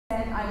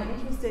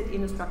interested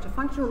in a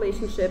structure-function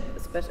relationship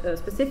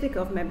specific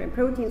of membrane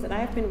proteins, and I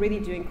have been really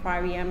doing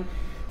cryo-EM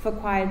for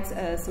quite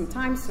some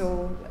time,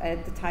 so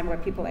at the time where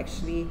people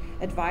actually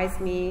advised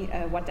me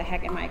what the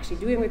heck am I actually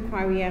doing with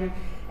cryo-EM,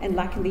 and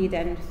luckily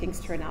then things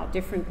turn out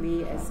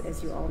differently,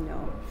 as you all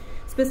know.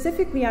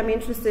 Specifically, I'm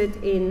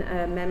interested in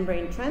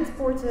membrane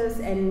transporters,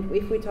 and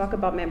if we talk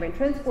about membrane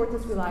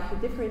transporters, we like to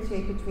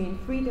differentiate between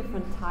 3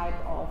 different types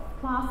of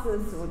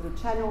classes, or the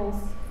channels,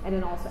 and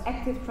then also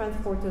active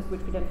transporters,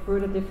 which we then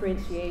further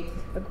differentiate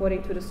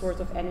according to the source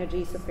of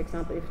energy. So for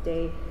example, if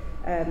they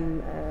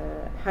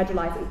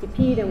hydrolyze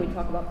ATP, then we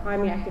talk about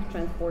primary active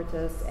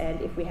transporters, and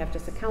if we have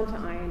just a counter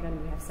ion,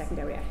 then we have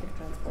secondary active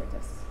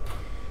transporters.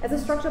 As a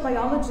structural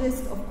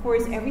biologist, of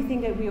course,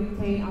 everything that we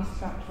obtain are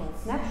structural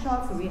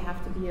snapshots, so we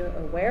have to be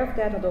aware of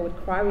that, although with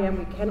cryo-EM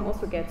we can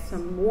also get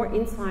some more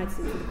insights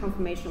into the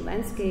conformational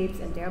landscapes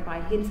and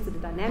thereby hints to the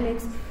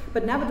dynamics.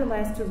 But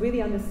nevertheless, to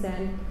really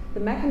understand the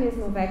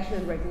mechanism of action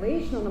and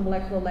regulation on the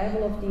molecular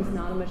level of these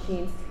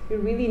nanomachines, we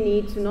really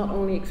need to not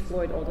only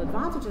exploit all the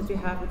advantages we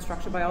have with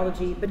structural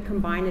biology, but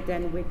combine it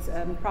then with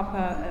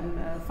proper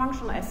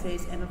functional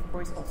assays, and of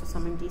course also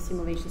some MD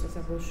simulations, as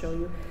I will show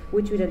you,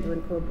 which we then do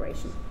in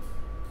collaboration.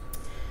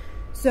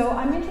 So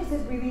I'm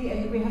interested really,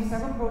 and we have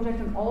several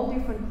projects on all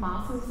different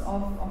classes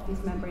of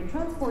these membrane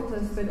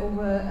transporters, but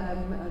over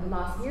the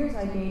last years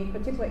I gained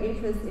particular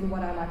interest in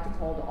what I like to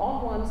call the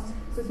odd ones.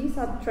 So these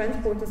are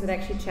transporters that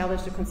actually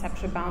challenge the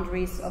conceptual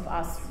boundaries of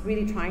us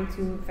really trying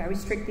to very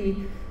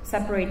strictly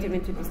separate them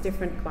into these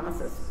different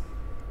classes.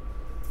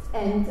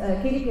 And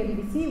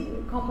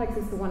KDP-IBSBC complex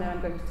is the one that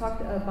I'm going to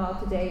talk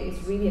about today.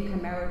 Is really a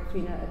chimera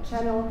between a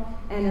channel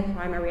and a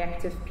primary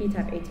active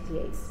P-type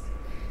ATPase.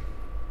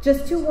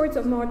 Just 2 words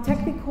of more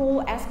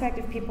technical aspect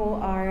if people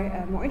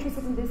are more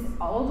interested in this.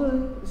 All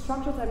the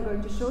structures I'm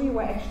going to show you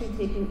were actually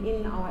taken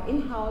in our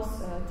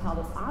in-house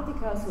Thales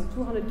Artica, so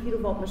 200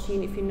 kilovolt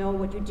machine. If you know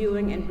what you're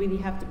doing and really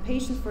have the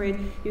patience for it,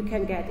 you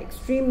can get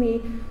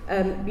extremely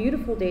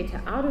beautiful data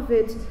out of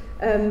it.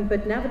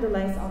 But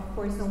nevertheless, of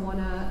course, I want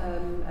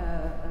to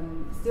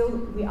still,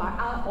 we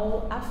are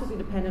all absolutely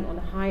dependent on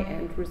the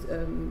high-end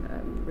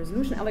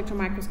resolution electron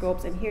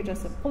microscopes. And here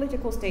just a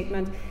political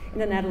statement. In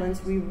the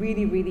Netherlands, we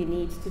really, really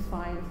need to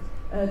find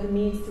the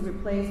means to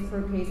replace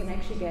Percase and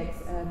actually get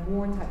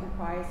more type of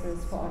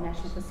prizes for our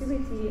national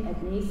facility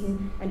at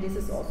Nason. And this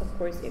is also, of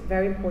course,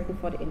 very important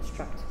for the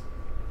Instruct.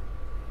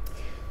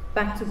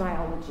 Back to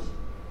biology.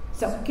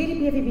 So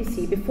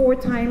KDP-IBSBC, before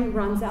time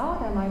runs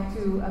out, I'd like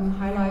to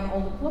highlight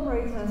all the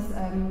collaborators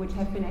which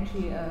have been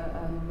actually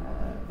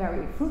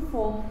very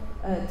fruitful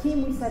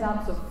team we set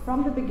up. So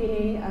from the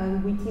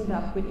beginning, we teamed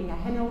up with Inga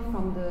Hennel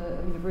from the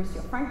University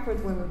of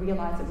Frankfurt when we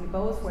realized that we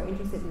both were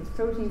interested in this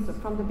protein. So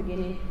from the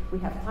beginning, we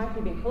have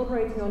tightly been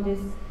collaborating on this.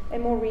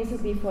 And more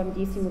recently, for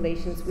MD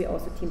simulations, we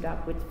also teamed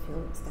up with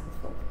Phil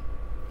Stansfield.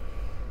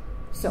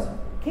 So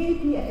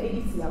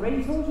KDP-IBSBC, I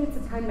already told you it's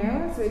a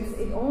chimera, so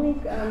it only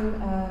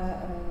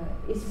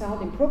is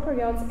found in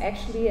prokaryotes.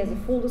 Actually, as a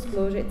full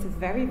disclosure, it's a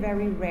very,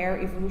 very rare,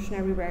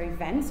 evolutionary rare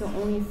event, so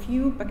only a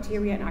few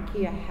bacteria and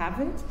archaea have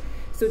it.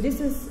 So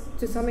this is,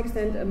 to some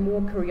extent, a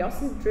more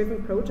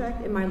curiosity-driven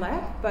project in my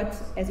lab, but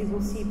as you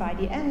will see by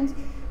the end,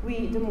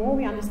 the more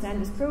we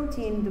understand this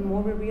protein, the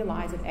more we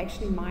realize it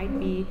actually might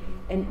be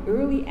an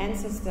early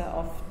ancestor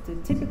of the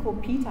typical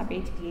P-type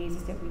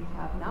ATPases that we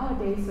have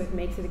nowadays, so it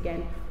makes it,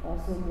 again,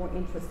 also more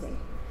interesting.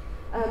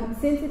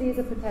 Since it is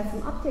a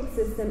potassium uptake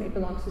system, it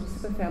belongs to the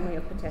superfamily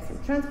of potassium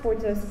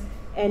transporters,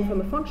 and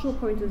from a functional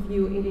point of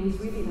view, it is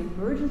really an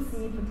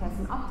emergency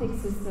potassium uptake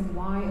system.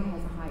 Why? It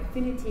has a high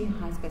affinity,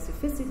 high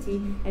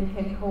specificity, and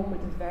can cope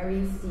with a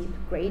very steep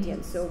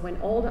gradient. So when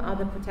all the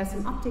other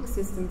potassium uptake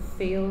systems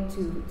fail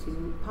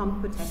to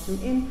pump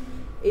potassium in,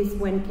 is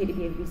when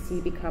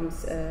KDP-IBSBC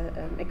becomes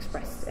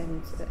expressed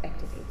and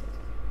activated.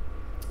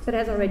 But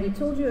as I already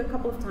told you a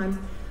couple of times,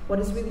 what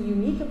is really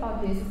unique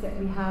about this is that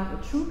we have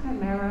a true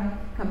chimera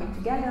coming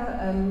together,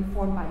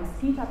 formed by this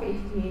P-type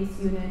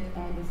ATPase unit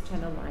and this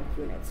channel-like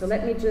unit. So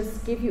let me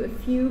just give you a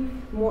few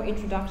more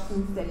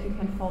introductions that you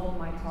can follow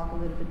my talk a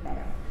little bit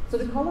better. So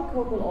the color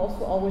code will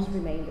also always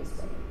remain this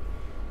way.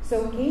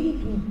 So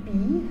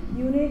KDP-B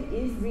unit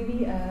is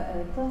really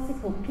a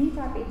classical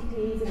P-type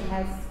ATPase. It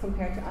has,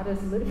 compared to others,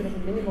 a little bit of a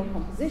minimal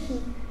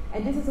composition.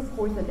 And this is, of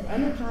course, the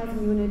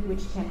energizing unit,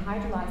 which can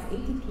hydrolyze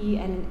ATP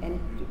and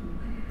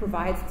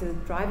provides the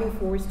driving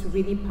force to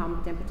really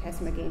pump the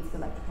potassium against the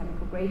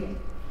electrochemical gradient.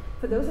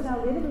 For those that are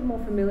a little bit more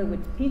familiar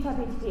with P-type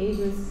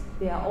ATPases,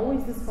 they are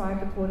always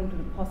described according to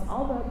the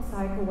Post-Albert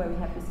cycle, where we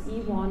have this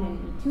E1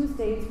 and E2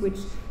 states, which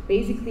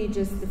basically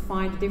just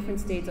define the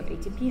different states of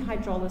ATP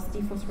hydrolysis,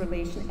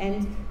 dephosphorylation,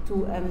 and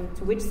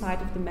to which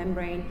side of the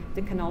membrane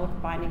the canonical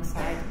binding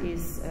site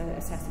is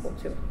accessible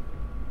to.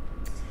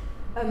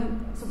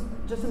 So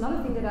just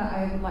another thing that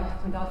I would like to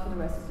point out for the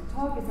rest of the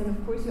talk is that,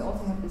 of course, you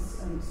also have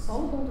this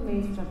soluble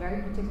domains, which are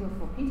very particular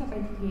for P-type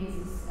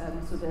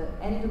ATPases. So the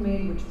N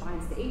domain, which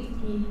binds the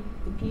ATP,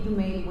 the P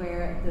domain,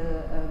 where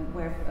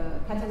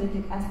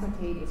catalytic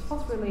aspartate is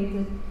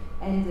phosphorylated,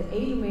 and the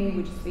A domain,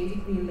 which is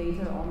basically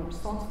later on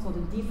responsible for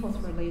the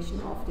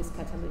dephosphorylation of this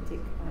catalytic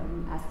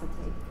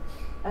aspartate.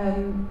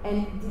 And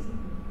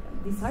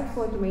the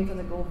cycloid domains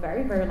undergo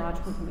very, very large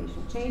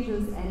conformational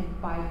changes,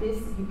 and by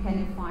this you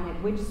can define at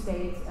which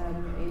state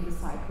in the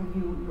cycle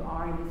you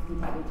are in this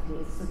p-type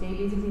ATPase. So they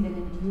basically then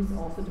induce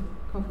also the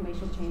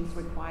conformational changes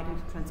required in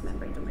the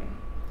transmembrane domain.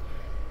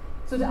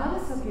 So the other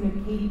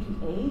subunit,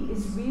 KDPA,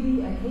 is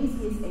really a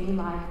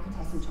KCSA-like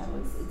potassium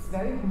channel. It's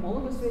very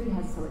homologous to it. It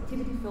has a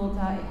selectivity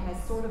filter. It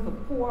has sort of a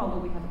pore, although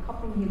we have a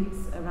coupling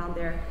helix around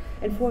there.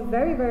 And for a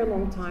very, very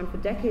long time, for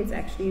decades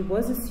actually, it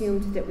was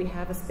assumed that we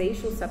have a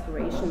spatial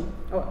separation.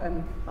 Or,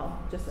 well,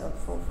 just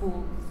for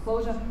full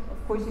disclosure,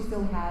 of course, you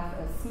still have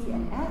C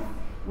and F,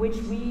 which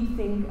we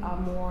think are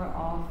more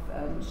of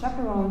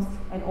chaperones,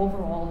 and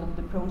overall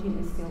the protein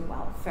is still,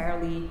 well,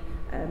 fairly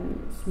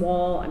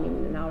small. I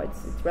mean, now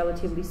it's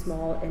relatively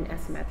small and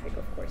asymmetric,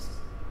 of course.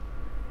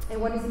 And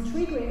what is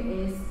intriguing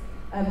is,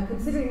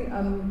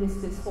 considering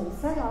this whole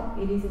setup,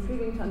 it is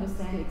intriguing to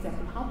understand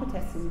exactly how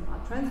potassium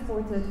are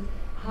transported,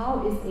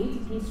 how is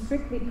ATP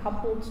strictly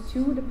coupled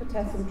to the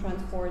potassium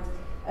transport,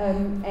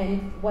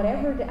 and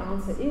whatever the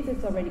answer is,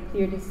 it's already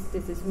clear this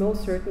is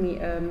most certainly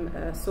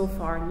so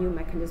far a new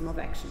mechanism of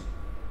action.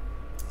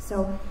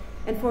 So,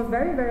 and for a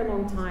very, very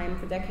long time,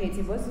 for decades,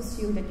 it was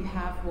assumed that you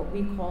have what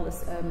we call a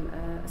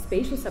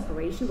spatial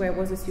separation, where it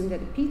was assumed that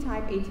the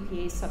p-type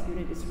ATPase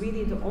subunit is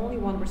really the only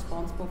one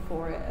responsible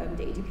for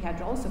the ATP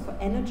hydrolysis, for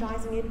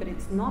energizing it, but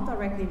it's not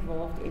directly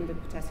involved in the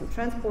potassium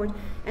transport,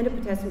 and the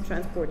potassium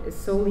transport is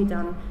solely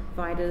done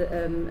by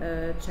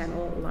the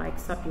channel-like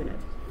subunit.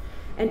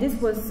 And this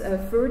was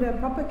further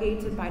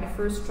propagated by the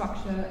first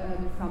structure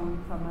from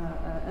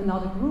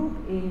another group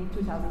in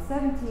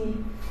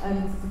 2017.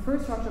 This is the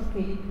first structure of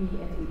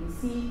KDP at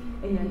ABC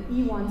in an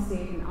E1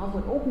 state, an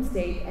outward open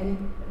state.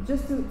 And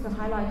just to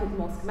highlight it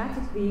more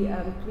schematically,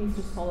 please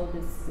just follow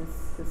this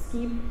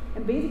scheme.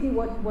 And basically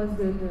what was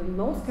the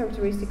most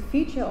characteristic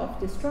feature of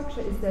this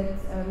structure is that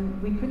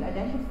we could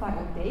identify,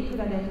 or they could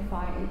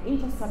identify, an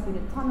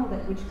inter-subunit tunnel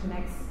which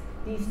connects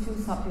these two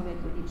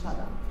subunits with each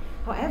other.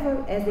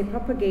 However, as they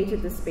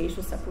propagated the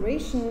spatial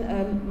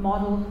separation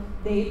model,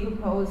 they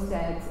proposed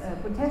that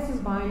potassium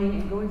binding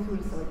and going through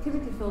the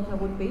selectivity filter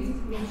would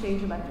basically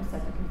change the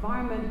electrostatic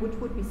environment, which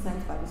would be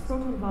sensed by this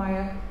proton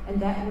wire,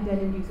 and that would then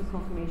induce a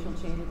conformational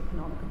change at the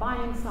canonical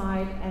binding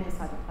site and the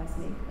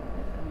cytoplasmic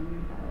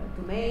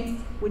domains,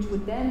 which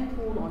would then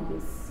pull on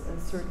this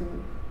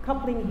certain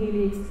coupling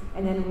helix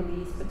and then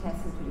release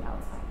potassium to the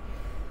outside.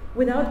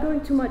 Without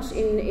going too much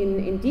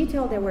in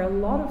detail, there were a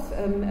lot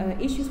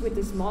of issues with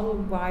this model,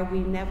 why we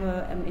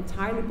never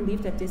entirely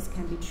believed that this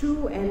can be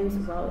true.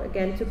 And, well,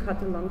 again, to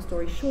cut the long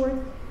story short,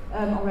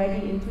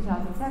 already in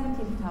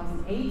 2017,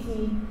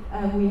 2018,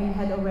 we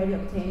had already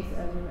obtained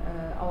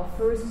our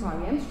first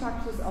REM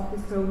structures of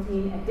this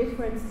protein at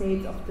different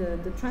states of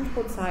the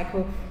transport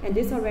cycle, and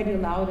this already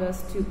allowed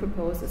us to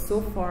propose a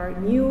so far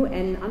new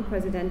and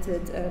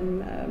unprecedented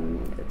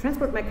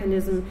transport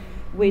mechanism,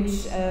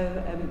 which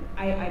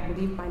I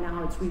believe by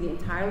now it's really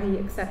entirely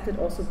accepted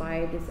also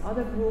by this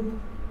other group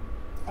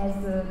as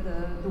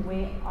the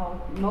way our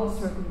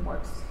most certainly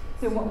works.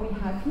 So what we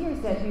have here is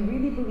that we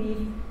really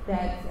believe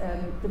that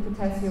the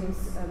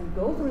potassiums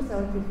go through a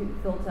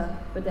selectivity filter,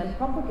 but then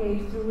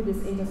propagate through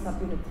this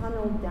inter-subunit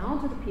tunnel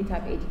down to the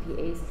p-type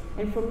ATPase,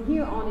 and from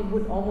here on it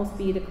would almost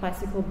be the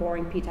classical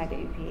boring p-type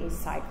ATPase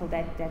cycle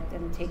that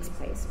then takes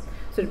place.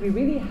 So that we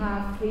really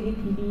have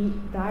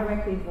KDPD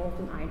directly involved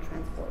in ion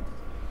transport.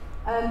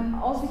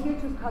 Also here,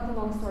 to cut a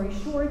long story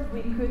short,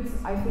 we could,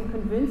 I think,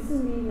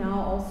 convincingly now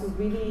also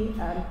really,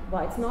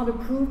 well, it's not a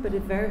proof, but a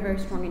very, very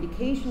strong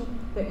indication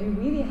that we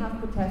really have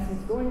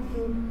potassiums going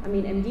through. I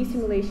mean, MD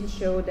simulations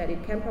show that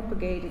it can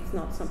propagate, it's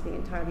not something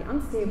entirely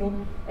unstable,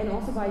 and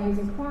also by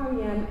using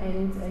cryo-EM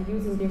and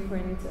using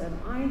different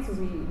ions, so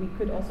we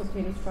could also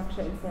obtain a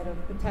structure instead of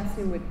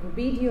potassium with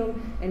rubidium,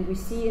 and we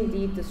see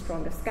indeed the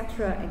stronger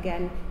scatera,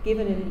 again,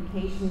 given an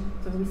indication,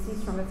 so we see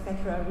stronger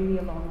scatera really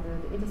along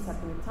the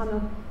intersubunit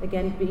tunnel,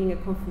 again being a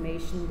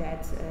confirmation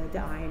that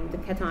the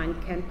cation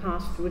can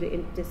pass through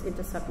this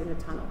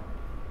intersubunit tunnel.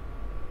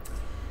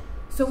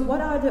 So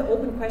what are the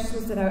open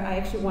questions that I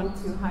actually want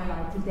to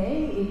highlight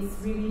today? It's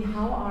really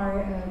how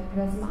are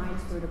potassium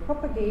ions further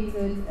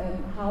propagated,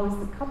 how is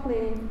the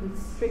coupling, the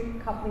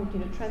strict coupling to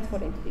the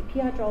transport into the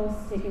ATP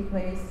hydrolysis taking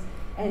place,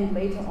 and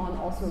later on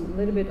also a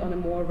little bit on a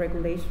more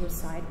regulational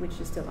side, which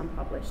is still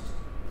unpublished.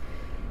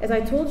 As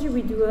I told you,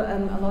 we do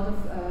a lot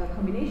of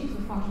combinations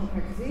of functional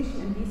characterization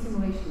and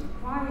desimulation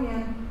with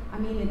cryo-EM. I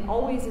mean, it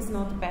always is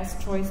not the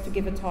best choice to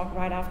give a talk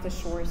right after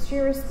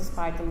Shearers,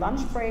 despite the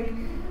lunch break.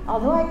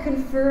 Although I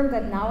confirm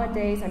that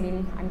nowadays, I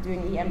mean, I'm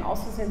doing EM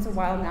also since a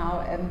while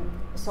now,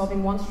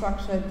 solving one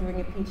structure,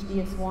 doing a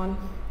PhD as one,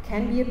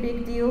 can be a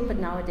big deal, but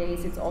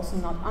nowadays it's also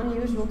not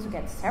unusual to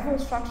get several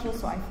structures,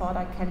 so I thought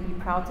I can be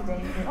proud today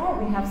and say, oh,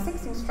 we have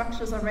 16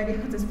 structures already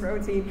with this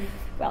protein.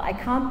 Well, I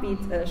can't beat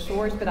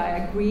Shores, but I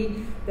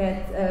agree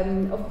that,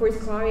 of course,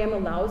 cryo-EM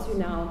allows you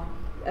now,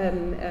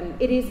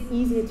 it is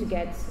easier to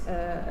get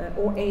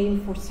or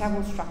aim for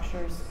several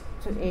structures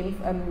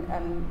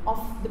aim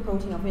of the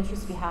protein of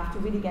interest we have to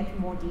really get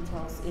more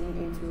details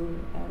into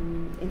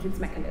its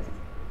mechanism.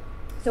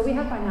 So we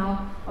have by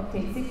now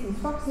obtained 6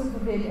 instructions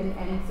of it,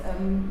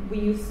 and we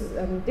use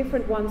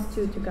different ones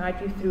to guide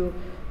you through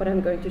what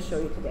I'm going to show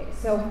you today.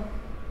 So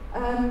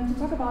to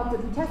talk about the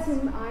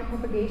potassium ion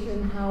propagation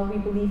and how we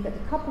believe that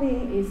the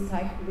coupling is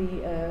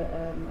tightly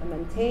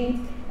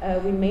maintained,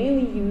 we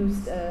mainly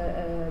used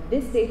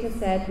this data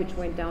set, which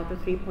went down to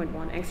 3.1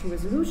 angstrom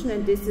resolution,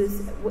 and this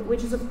is,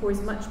 which is of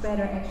course much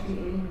better actually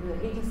in the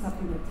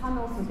intersubunit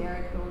tunnel, so there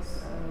it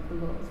goes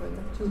below, so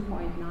it's at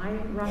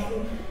 2.9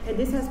 roughly, and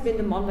this has been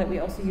the model that we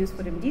also use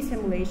for the MD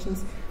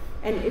simulations.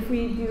 And if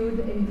we do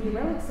the MD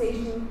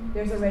relaxation,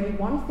 there's already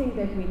one thing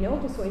that we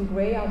notice. So in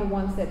gray are the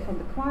ones that from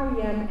the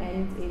cryo-EM,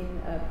 and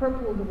in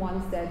purple the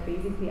ones that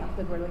basically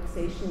after the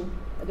relaxation,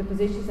 the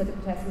positions that the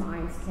potassium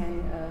ions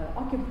can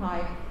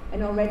occupy.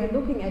 And already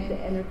looking at the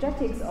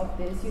energetics of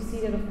this, you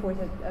see that of course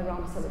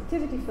around the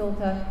selectivity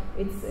filter,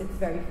 it's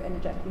very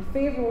energetically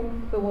favorable.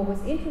 But what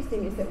was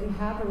interesting is that we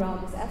have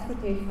around this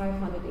aspartate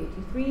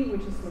 583,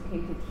 which is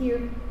located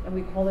here, and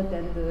we call it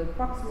then the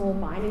proximal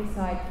binding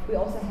site. We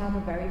also have a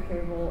very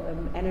favorable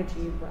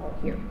energy well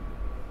here.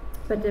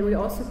 But then we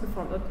also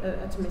performed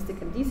atomistic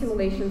MD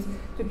simulations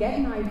to get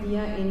an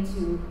idea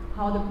into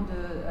how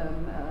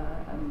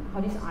how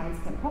these ions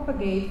can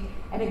propagate.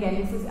 And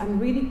again, this is, I'm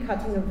really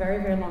cutting a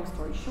very, very long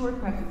story short.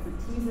 Perhaps it's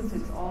a thesis, so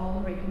it's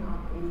all written up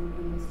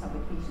in this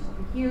publication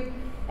over here.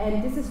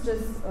 And this is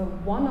just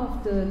one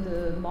of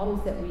the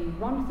models that we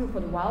run through for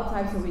the wild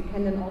type, so we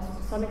can then also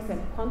to some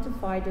extent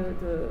quantify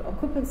the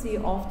occupancy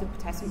of the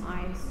potassium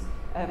ions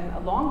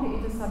along the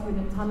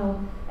intersubunit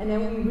tunnel, and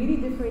then we really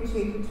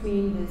differentiate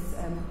between this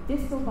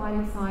distal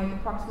binding site,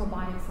 the proximal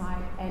binding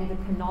site, and the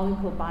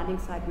canonical binding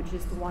site, which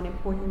is the one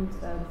important,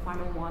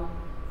 final one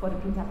for the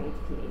PTAP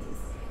ATPases.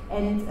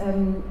 And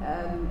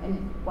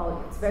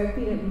well, it's very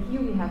clear that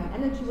here we have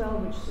an energy well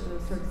which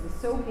serves as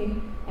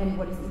soaking, and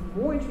what is even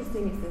more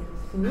interesting is that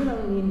this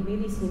phenylalanine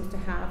really seems to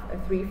have a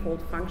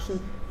threefold function,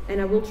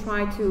 and I will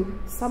try to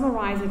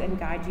summarize it and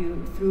guide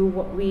you through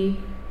what we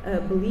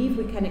believe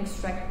we can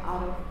extract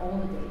out of all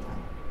the data.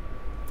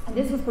 And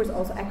this is of course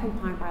also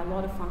accompanied by a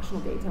lot of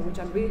functional data, which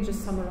I'm really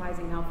just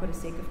summarizing now for the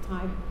sake of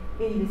time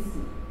in this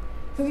scheme.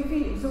 So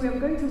we are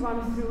going to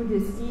run through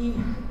this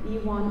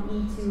E1,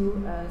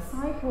 E2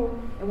 cycle,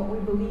 and what we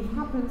believe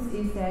happens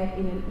is that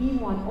in an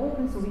E1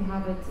 open, so we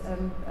have it,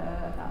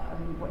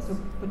 so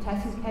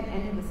potassium can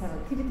enter the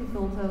selectivity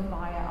filter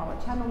via our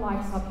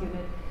channel-like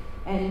subunit,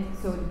 and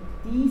so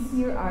these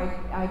here are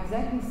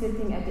exactly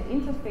sitting at the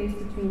interface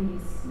between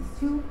these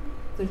two,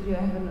 so you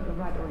have a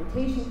right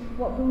orientation.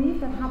 What we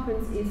believe that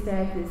happens is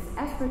that this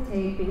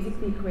aspartate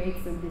basically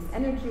creates this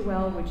energy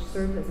well which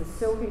serves as a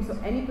soaking, so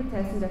any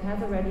potassium that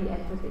has already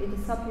entered the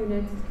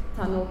intersubunit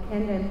tunnel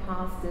can then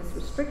pass this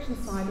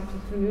restriction side of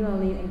the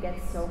phenylalanine and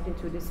get soaked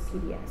into this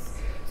PDS.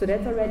 So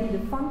that's already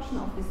the function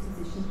of this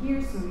position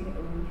here, so we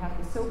have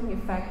the soaking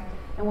effect.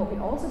 And what we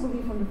also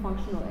believe from the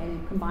functional,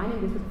 and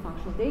combining this with the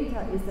functional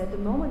data, is that the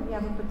moment we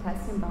have a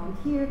potassium bound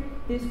here,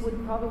 this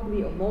would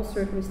probably or most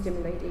certainly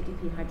stimulate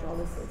ATP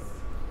hydrolysis.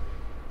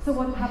 So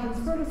what happens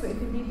further, so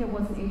if indeed there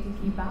was an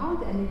ATP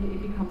bound and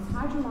it becomes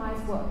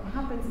hydrolyzed, what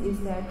happens is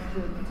that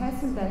the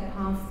potassium that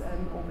passed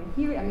over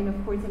here, I mean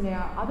of course and there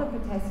are other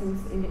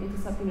potassiums in the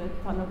intersubunit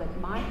tunnel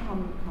that might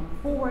come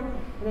forward,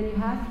 and then you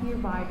have here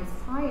by this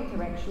pi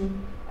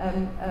interaction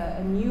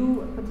a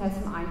new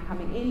potassium ion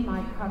coming in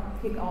might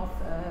kick off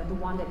the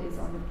one that is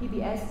on the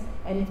PBS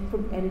and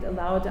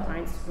allow the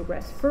ions to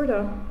progress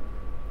further.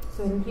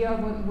 So in here I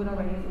would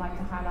already like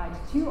to highlight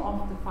two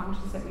of the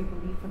functions that we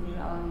believe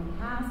phenylalanine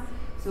has.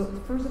 So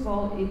first of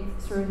all, it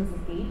serves as a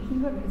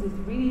gatekeeper because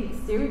it's really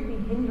sterically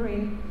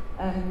hindering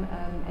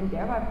and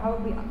thereby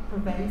probably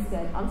prevents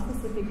that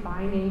unspecific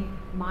binding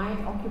might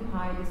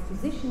occupy this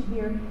position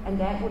here, and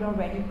that would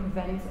already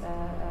prevent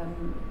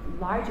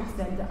large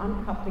extent the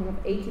uncoupling of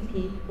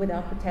ATP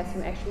without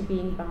potassium actually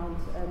being bound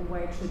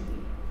where it should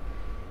be.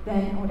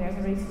 Then, oh, there's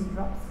already some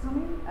drops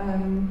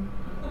coming.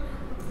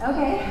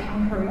 Okay, I'll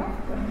hurry up.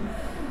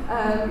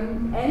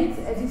 And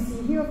as you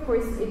see here, of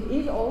course, it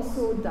is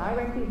also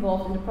directly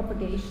involved in the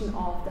propagation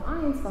of the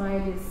ions via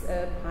this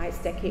pi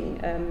stacking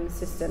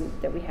system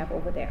that we have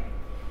over there.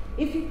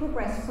 If you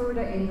progress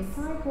further in the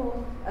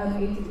cycle,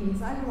 ATP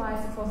is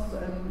hydrolyzed,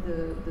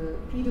 the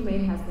P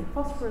domain has been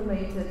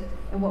phosphorylated,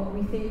 and what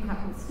we think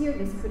happens here,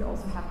 this could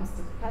also happen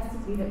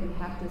stochastically, that we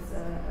have this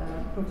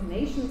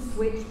protonation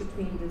switch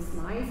between this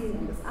lysine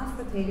and this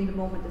aspartate. The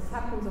moment this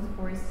happens, of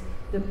course,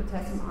 the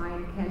potassium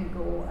ion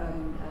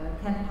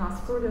can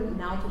pass further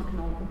now to the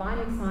canonical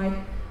binding site.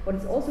 What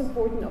is also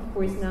important, of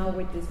course, now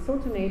with this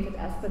protonated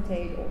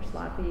aspartate or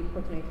slightly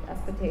protonated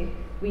aspartate,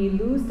 we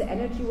lose the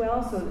energy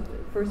well. So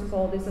first of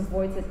all, this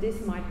avoids that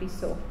this might be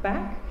soaked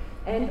back,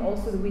 and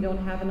also that we don't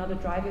have another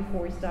driving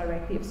force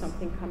directly of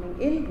something coming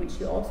in, which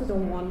you also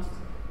don't want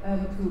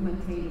to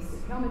maintain the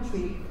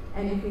stoichiometry.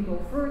 And if we go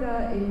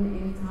further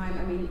in time,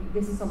 I mean,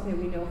 this is something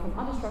we know from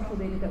other structural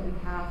data that we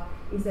have,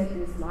 is that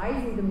this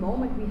lysine, the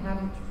moment we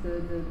have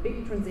the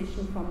big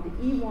transition from the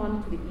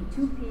E1 to the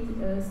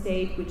E2P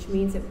state, which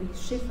means that we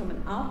shift from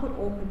an outward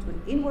open to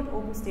an inward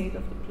open state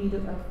of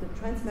the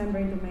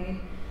transmembrane domain,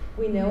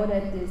 we know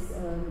that this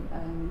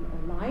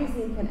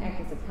lysine can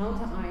act as a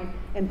counterion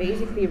and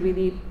basically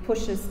really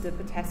pushes the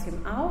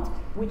potassium out,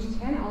 which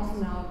can also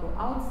now go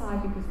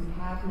outside because we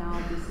have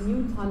now this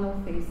new tunnel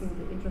facing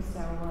the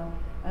intracellular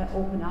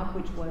open up,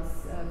 which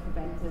was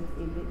prevented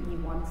in the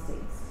E1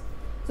 states.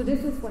 So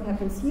this is what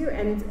happens here,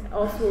 and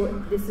also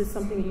this is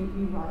something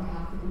you rather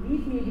have to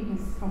believe me,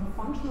 because from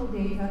functional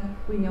data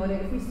we know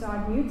that if we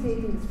start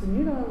mutating this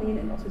phenylalanine,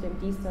 and also the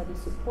MD study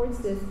supports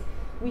this,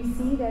 we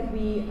see that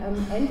we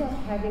end up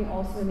having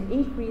also an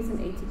increase in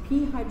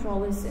ATP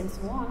hydrolysis and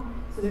so on,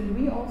 so that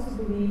we also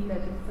believe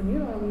that the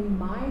phenylalanine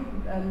might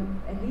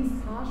at least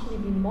partially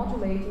be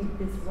modulating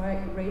this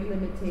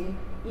rate-limiting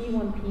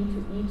E1P to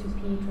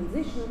E2P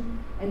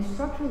transition, and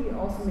structurally it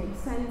also makes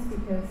sense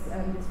because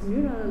this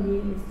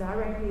phenylalanine is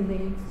directly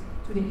linked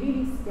to the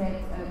helix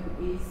that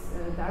is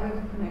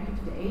directly connected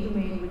to the A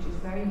domain, which is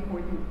very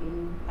important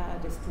in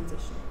this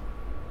transition.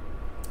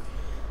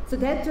 So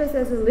that just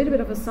as a little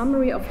bit of a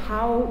summary of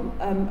how,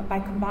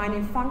 by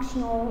combining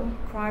functional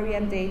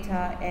cryo-EM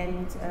data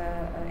and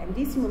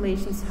MD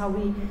simulations, how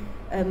we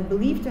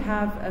believe to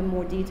have a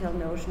more detailed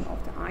notion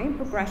of the ion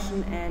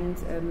progression and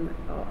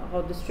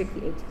how the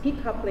strictly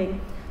ATP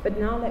coupling. But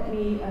now let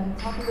me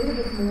talk a little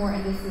bit more,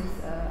 and this is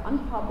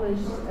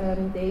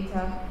unpublished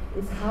data,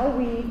 is how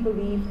we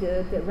believe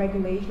the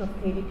regulation of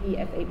KDP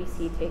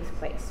FABC takes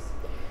place.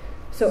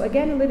 So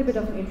again, a little bit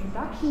of an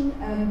introduction.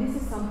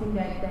 This is something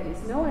that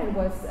is known and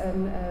was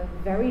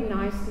very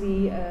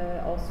nicely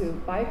also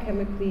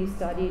biochemically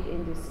studied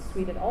in this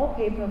Sweet et al.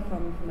 Paper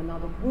from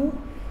another group.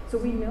 So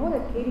we know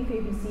that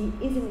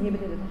KDP-ABC is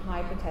inhibited at a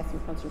high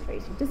potassium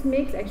concentration. This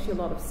makes actually a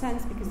lot of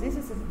sense because this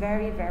is a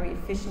very, very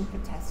efficient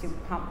potassium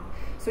pump.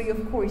 So you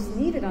of course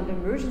need it under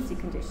emergency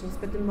conditions,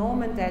 but the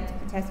moment that the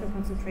potassium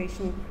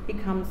concentration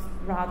becomes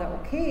rather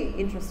okay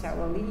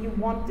intracellularly, you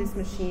want this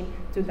machine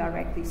to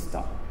directly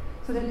stop.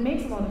 So that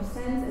makes a lot of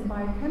sense, and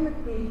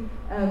biochemically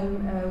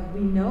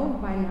we know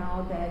by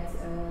now that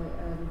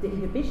the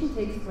inhibition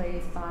takes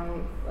place by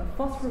a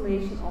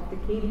phosphorylation of the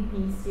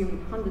KDP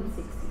serine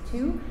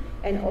 162,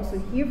 and also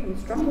here from a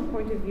structural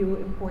point of view,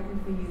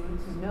 important for you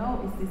to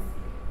know is this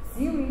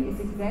serine is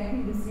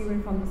exactly the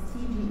serine from this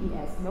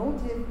TGES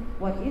motif.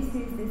 What is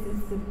this? This is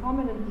the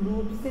prominent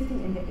loop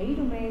sitting in the A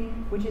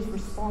domain, which is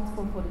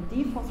responsible for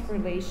the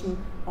dephosphorylation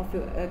of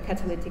the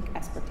catalytic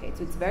aspartate.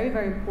 So it's very,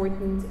 very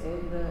important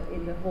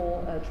in the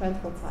whole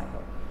transport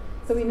cycle.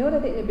 So we know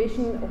that the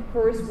inhibition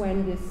occurs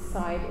when this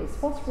site is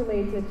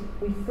phosphorylated.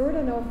 We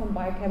further know from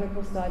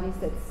biochemical studies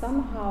that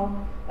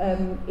somehow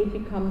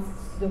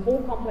the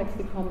whole complex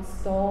becomes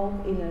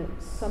stalled in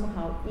a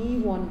somehow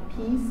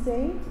E1P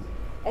state.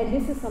 And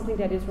this is something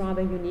that is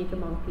rather unique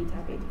among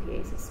P-type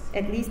ATPases,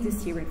 at least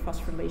this serine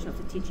phosphorylation of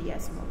the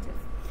TGS motif.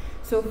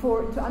 So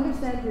to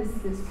understand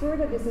this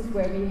further, this is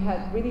where we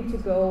had really to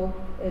go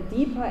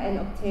deeper and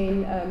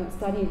obtain,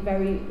 study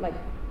very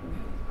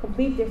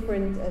complete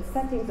different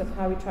settings of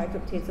how we try to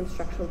obtain some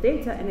structural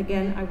data. And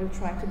again, I will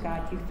try to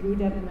guide you through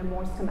that in a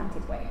more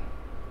schematic way.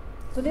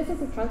 So this is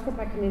a transport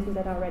mechanism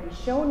that I already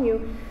shown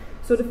you.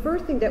 So the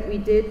first thing that we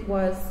did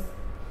was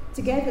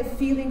to get a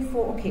feeling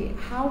for, okay,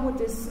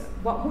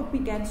 what would we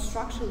get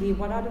structurally,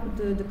 what are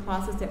the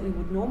classes that we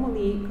would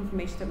normally,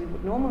 conformations that we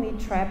would normally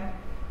trap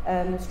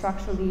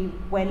structurally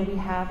when we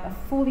have a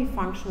fully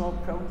functional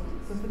protein.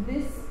 So for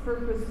this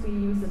purpose, we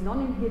use a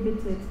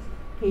non-inhibited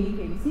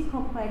KDP-ABC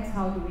complex.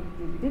 How do we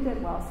did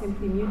that? Well,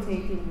 simply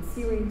mutating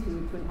the serine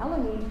to an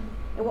alanine.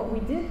 And what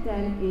we did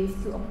then is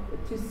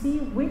to see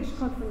which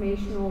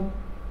conformational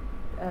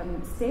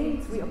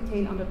states we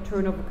obtain under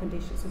turnover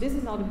conditions. So this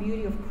is now the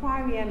beauty of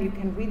cryo-EM. You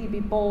can really be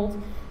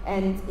bold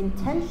and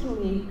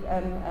intentionally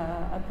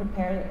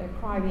prepare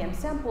cryo-EM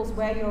samples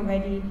where you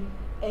already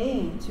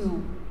aim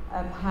to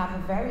have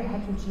a very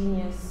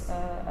heterogeneous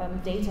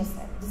data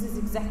set. This is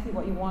exactly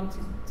what you want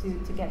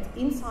to get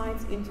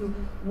insights into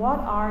what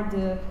are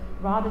the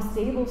rather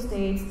stable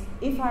states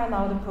if I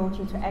allow the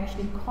protein to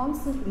actually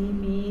constantly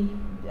be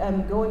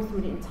going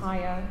through the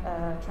entire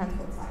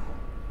transport cycle.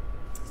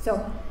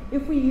 So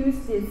if we use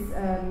this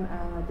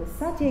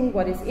setting,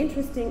 what is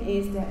interesting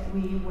is that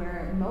we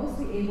were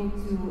mostly able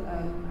to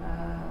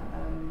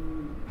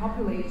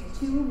populate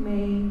two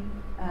main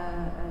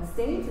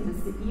states, and this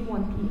is the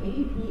E1P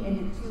ADP and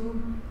the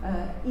two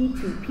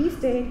E2P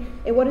state.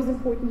 And what is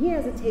important here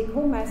as a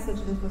take-home message,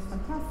 this was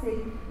fantastic,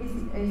 is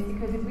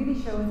because it really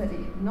shows that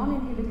a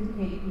non-inhibited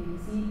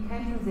KDP-ABC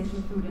can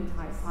transition through the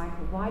entire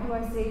cycle. Why do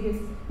I say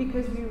this?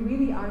 Because we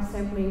really are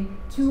sampling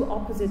two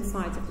opposite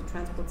sides of the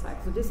transport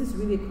cycle. So this is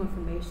really a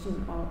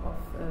confirmation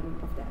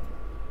of that.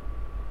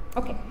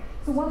 Okay.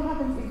 So what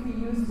happens if we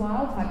use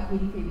wild-type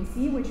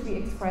KDP-ABC, which we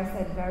express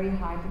at very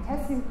high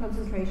potassium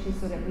concentrations,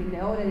 so that we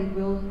know that it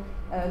will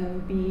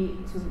be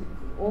to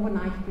over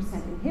 90%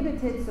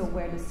 inhibited, so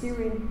where the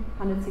serine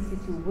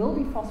 162 will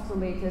be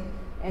phosphorylated,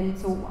 And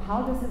so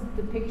how does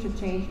the picture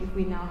change if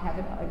we now have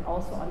it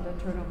also under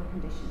turnover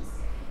conditions?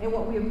 And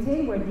what we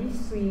obtain were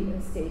these three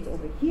states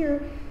over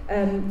here.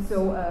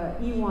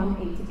 E1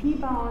 ATP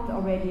bound,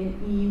 already an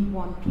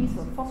E1P,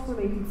 so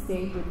phosphorylated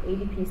state with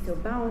ADP still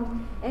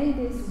bound, and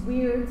this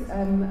weird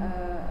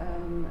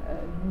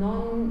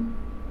non-known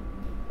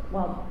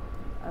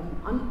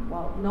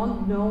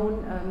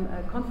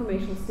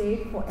conformational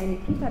state for any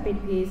p-type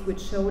ATPase,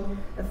 which showed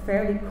a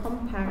fairly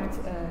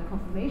compact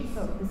conformation.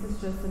 So this is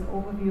just an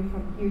overview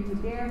from here to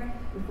there.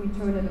 If we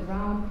turn it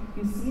around,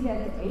 you see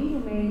that the A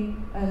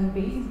domain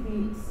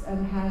basically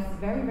has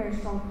very, very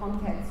strong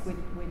contacts with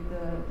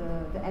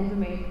the N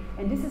domain,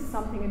 and this is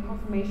something, a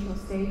conformational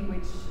state,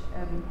 which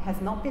has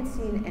not been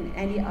seen in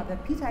any other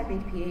p-type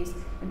ATPase,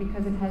 and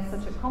because it has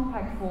such a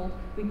compact fold,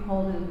 we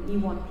call it an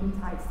E1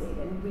 p-type state.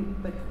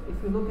 But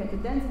if we look at the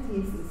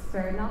densities, it's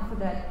fair enough for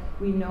that.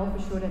 We know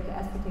for sure that the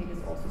aspartate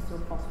is also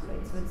still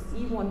phosphorylated. So it's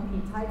E1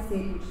 p-type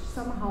state, which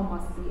somehow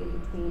must be in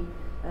between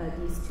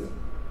these two.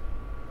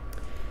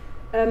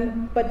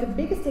 But the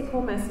biggest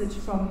take-home message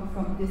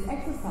from this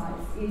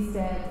exercise is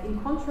that, in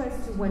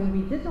contrast to when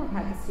we did not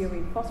have the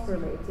serine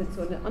phosphorylated,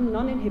 so in a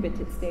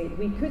non-inhibited state,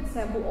 we could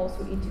sample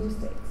also E2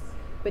 states.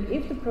 But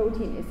if the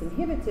protein is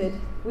inhibited,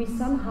 we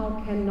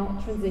somehow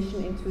cannot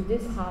transition into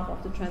this half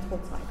of the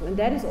transport cycle. And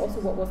that is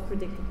also what was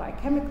predicted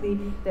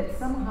biochemically, that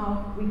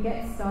somehow we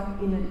get stuck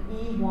in an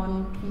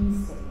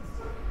E1P state.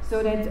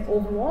 So that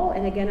overall,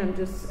 and again, I'm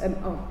just,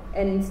 and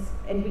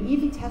we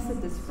even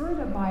tested this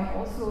further by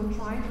also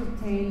trying to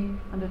obtain,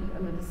 under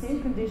the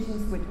same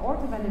conditions with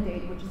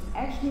orthovanadate, which is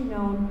actually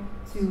known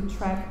to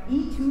track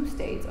E2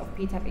 states of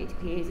p-type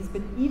ATPases,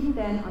 but even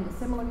then, under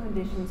similar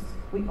conditions,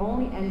 we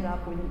only end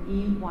up with an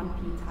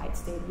E1P type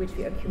state, which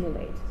we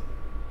accumulate.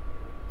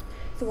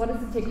 So what is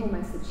the take-home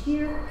message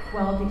here?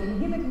 Well, the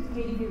inhibited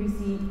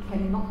KDP-RC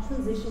cannot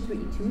transition to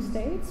E2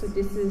 state. So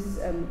this is,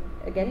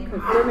 again,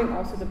 confirming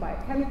also the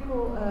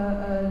biochemical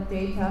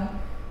data.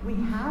 We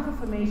have a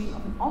formation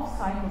of an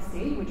off-cycle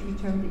state, which we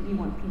term the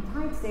E1P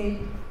type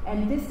state.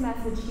 And this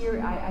message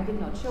here, I did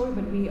not show it,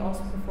 but we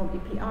also performed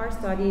EPR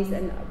studies,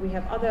 and we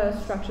have other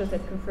structures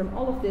that confirm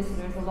all of this. And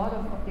there's a lot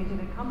of data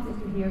that comes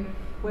into here,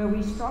 where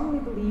we strongly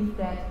believe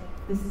that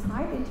this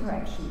tight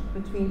interaction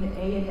between the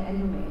A and the N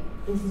domain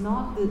is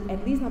not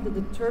at least not the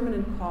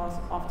determinant cause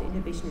of the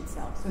inhibition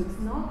itself. So it's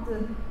not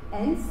the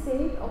end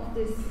state of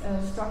this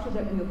structure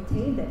that we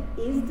obtain that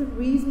is the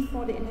reason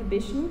for the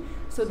inhibition.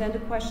 So then the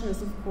question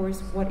is, of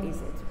course, what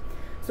is it?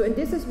 So, and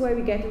this is where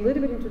we get a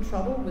little bit into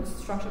trouble with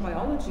structural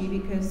biology,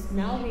 because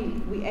now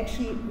we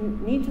actually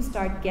need to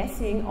start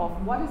guessing of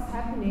what is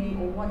happening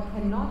or what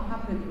cannot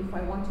happen if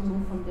I want to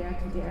move from there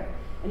to there.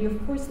 And you're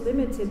of course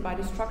limited by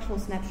the structural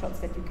snapshots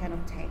that you can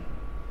obtain.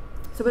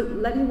 So but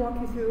let me walk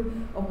you through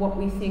of what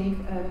we think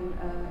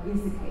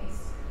is the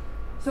case.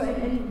 So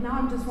and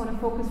now I just want to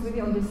focus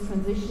really on this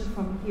transition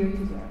from here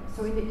to there.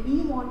 So in the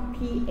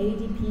E1P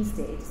ADP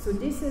state, so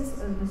this is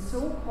the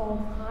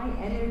so-called high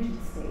energy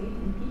state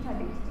in p-type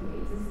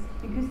ATPases,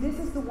 because this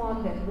is the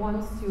one that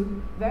wants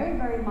to very,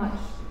 very much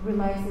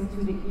relax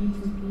into the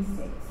E2P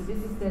state. So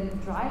this is then the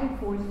driving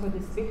force for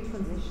this big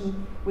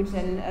transition, which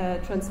then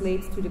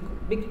translates to the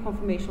big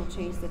conformational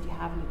change that you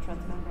have in the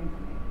transmembrane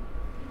domain.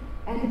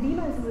 And the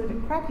DIMA is a little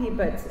bit crappy,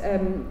 but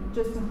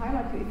just to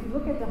highlight, if you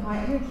look at the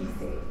high energy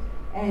state,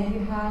 and you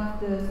have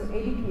so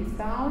ADP is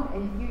bound,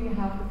 and here you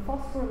have the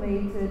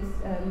phosphorylated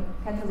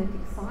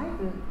catalytic site,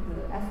 the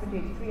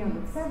aspartate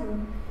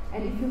 307,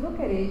 and if you look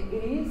at it,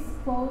 it is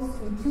close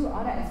to two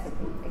other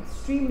aspartates,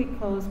 extremely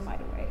close, by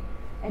the way.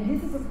 And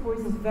this is, of course,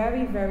 a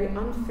very, very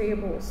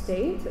unfavorable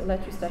state,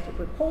 electrostatic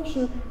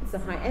repulsion. It's a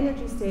high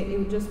energy state.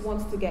 It just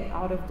wants to get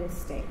out of this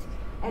state.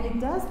 And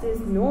it does this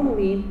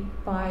normally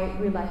by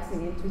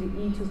relaxing into the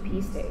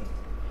E2P state.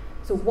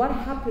 So what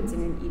happens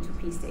in an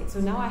E2P state? So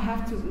now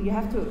you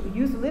have to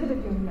use a little bit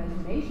of your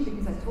imagination,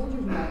 because I told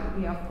you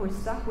we are of course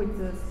stuck with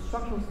the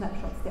structural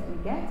snapshots that we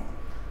get.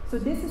 So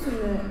this is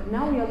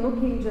now we are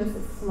looking just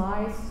a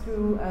slice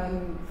through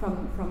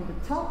from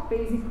the top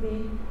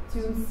basically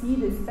to see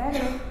this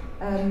better.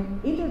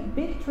 In a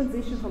big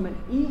transition from an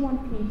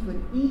E1P to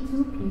an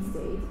E2P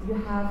state, you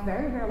have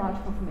very, very large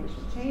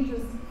conformational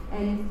changes,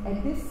 and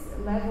at this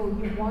level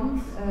you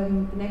want,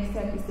 the next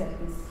step is that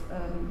this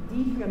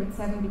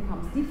D307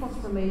 becomes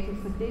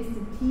dephosphorylated. For this,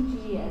 the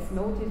TG, as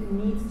noted,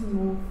 needs to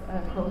move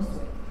close to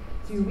it.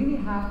 So you really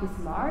have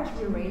this large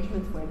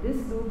rearrangement where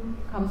this loop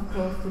comes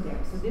close to there.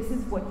 So this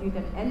is what you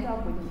then end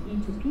up with an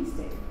E2P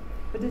state.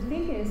 But the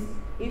thing is,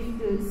 if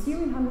the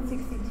serine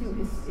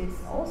 162 is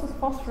also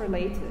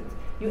phosphorylated,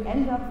 you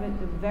end up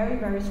with a very,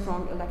 very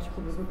strong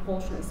electrical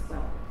repulsion as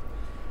well.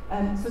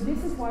 So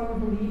this is why we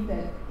believe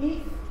that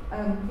if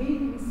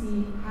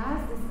KDP-RC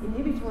has this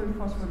inhibitory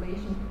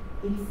phosphorylation,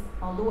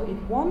 although it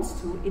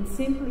wants to, it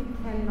simply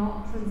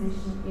cannot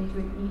transition into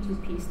an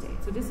E2P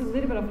state. So this is a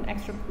little bit of an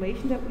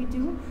extrapolation that we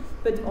do,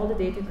 but all the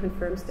data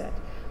confirms that.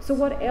 So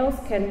what else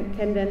can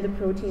then the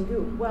protein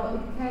do? Well,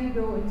 it can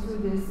go into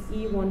this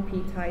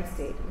E1P tight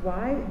state.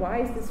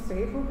 Why is this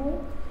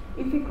favorable?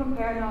 If we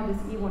compare now this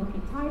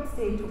E1p tight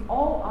state to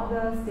all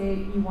other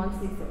E1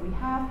 states that we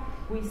have,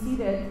 we see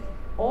that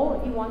all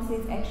E1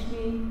 states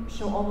actually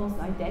show almost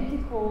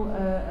identical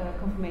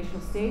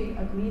conformational state,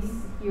 at least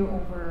here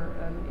over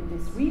in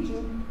this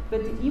region,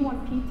 but the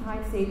E1p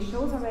tight state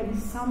shows already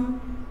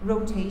some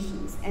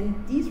rotations, and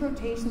these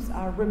rotations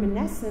are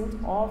reminiscent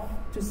of,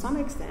 to some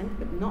extent,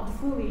 but not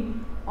fully,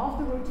 of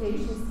the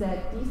rotations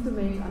that these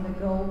domains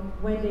undergo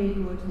when they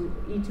go to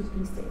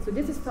E2p state. So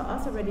this is for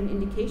us already an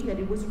indication that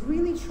it was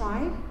really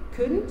tried,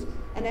 couldn't,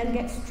 and then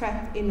gets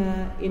trapped in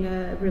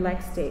a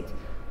relaxed state.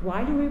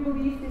 Why do we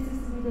believe this is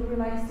the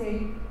relaxed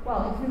state?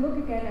 Well, if we look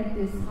again at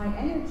this high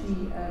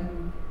energy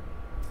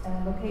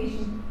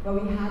location where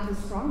we had the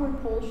strong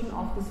repulsion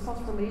of this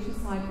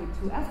phosphorylation site with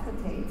two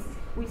aspartates,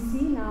 we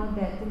see now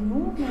that the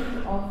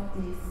movement of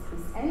this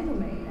N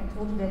domain, I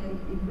told you that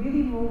it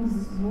really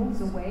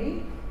moves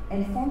away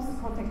and forms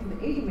a contact with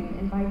the A domain,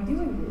 and by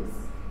doing this,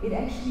 it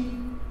actually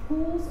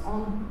pulls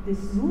on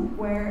this loop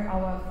where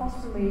our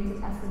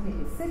phosphorylated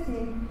aspartate is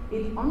sitting.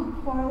 It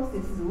uncoils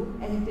this loop,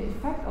 and the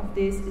effect of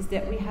this is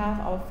that we have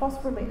our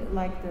phosphorylated,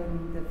 like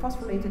the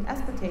phosphorylated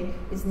aspartate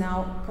is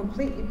now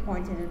completely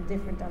pointed in a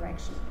different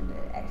direction,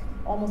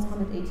 almost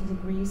 180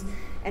 degrees.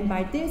 And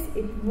by this,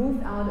 it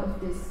moved out of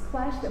this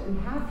clash that we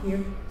have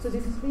here, so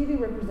this clearly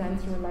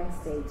represents a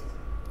relaxed state.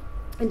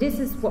 And this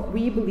is what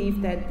we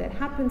believe that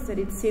happens, that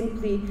it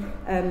simply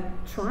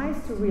tries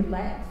to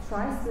relax,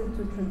 tries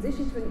to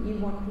transition to an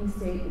E1p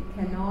state, it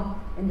cannot,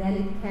 and then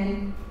it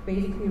can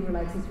basically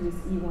relax into this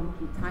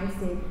E1p tight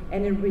state,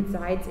 and it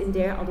resides in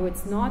there, although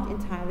it's not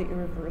entirely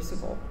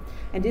irreversible.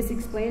 And this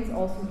explains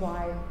also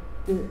why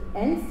the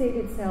end state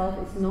itself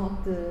is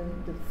not the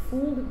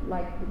full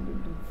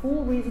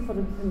reason for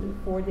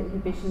the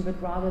inhibition,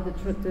 but rather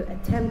the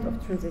attempt of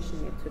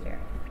transitioning it to there.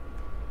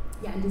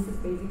 Yeah, and this is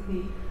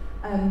basically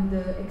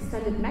the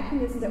extended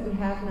mechanism that we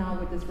have now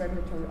with this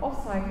regulatory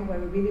off cycle, where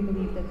we really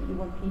believe that the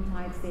E1p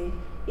tight state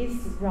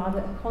is rather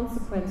a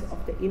consequence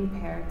of the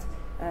impaired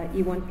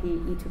E1p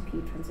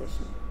E2p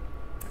transition.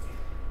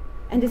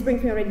 And this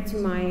brings me already to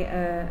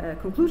my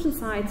conclusion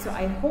slide. So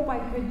I hope I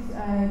could,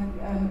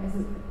 as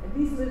at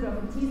least a little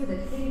bit of a teaser,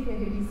 that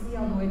IBSBC,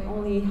 although it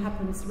only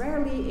happens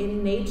rarely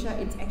in nature,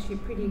 it's actually a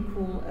pretty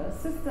cool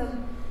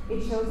system.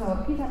 It shows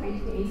how p-type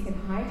ATPase can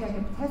hijack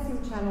a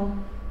potassium channel,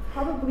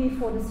 probably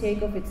for the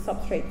sake of its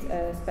substrate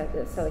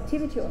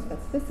selectivity or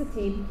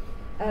specificity.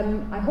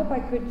 I hope I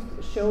could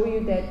show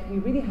you that we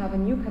really have a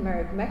new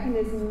chimeric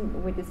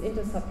mechanism with this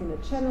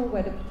intersubunit channel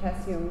where the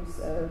potassiums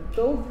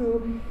go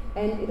through,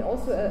 and it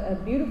also a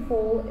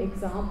beautiful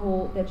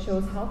example that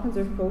shows how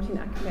conserved protein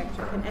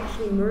architecture can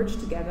actually merge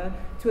together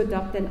to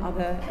adapt then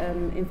other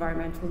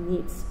environmental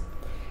needs.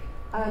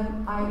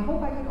 I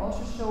hope I could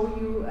also show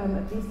you,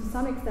 at least to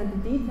some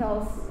extent, the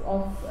details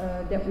of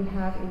that we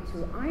have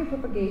into ion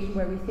propagation,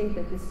 where we think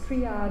that this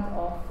triad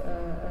of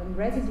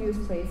residues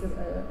plays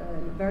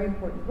a very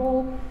important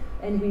role,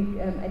 and we,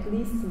 at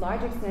least to a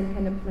large extent,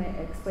 can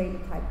explain the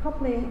tight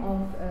coupling of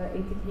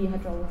ATP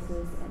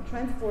hydrolysis and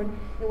transport.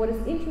 And what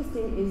is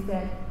interesting is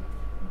that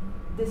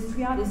this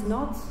triad is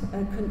not,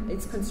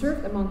 it's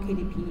conserved among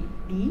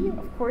KDP-B,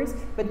 of course,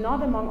 but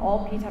not among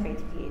all p-type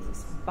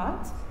ATPases.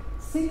 But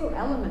single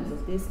elements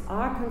of this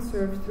are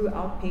conserved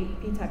throughout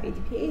p-type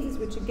ATPases,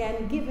 which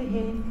again give a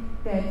hint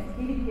that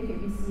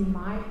KDP-FABC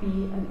might be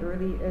an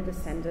early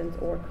descendant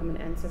or common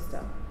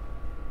ancestor.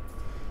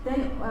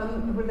 Then,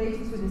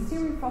 related to the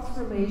serine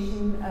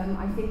phosphorylation,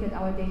 I think that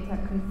our data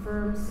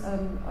confirms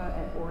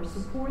or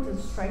supports and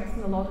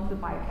strengthens a lot of the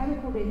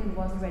biochemical data that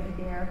was already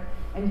there,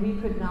 and we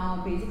could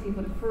now basically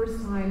for the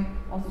first time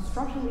also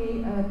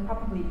structurally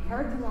properly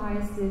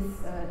characterize this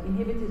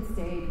inhibited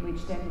state,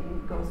 which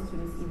then goes into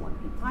this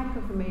E1p tight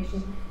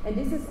conformation. And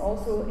this is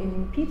also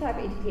in p-type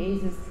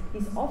ATPases,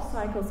 these off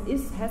cycles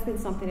has been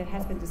something that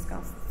has been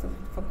discussed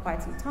for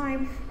quite some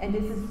time, and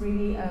this is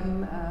really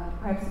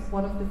perhaps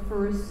one of the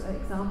first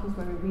examples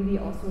where we really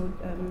also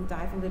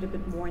dive a little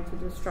bit more into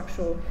the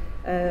structural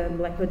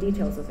molecular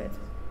details of it.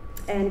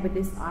 And with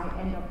this, I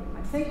end up with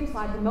my safety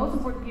slide. The most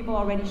important people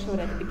already showed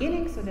at the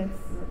beginning, so that's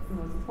the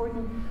most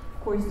important.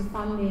 Of course, the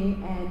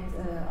funding, and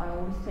I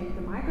always thank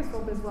the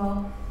microscope as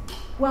well.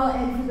 Well,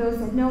 and for those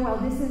that know, well,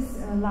 this is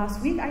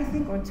last week, I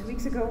think, or 2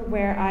 weeks ago,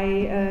 where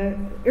I,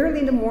 early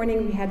in the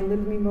morning, we had a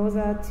little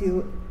mimosa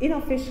to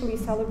unofficially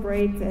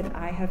celebrate that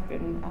I have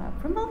been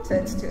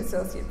promoted to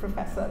associate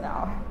professor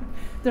now.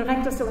 The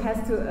rector still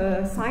has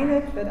to sign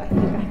it, but I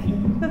think I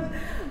can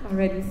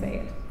already say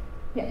it.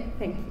 Yeah,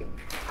 thank you.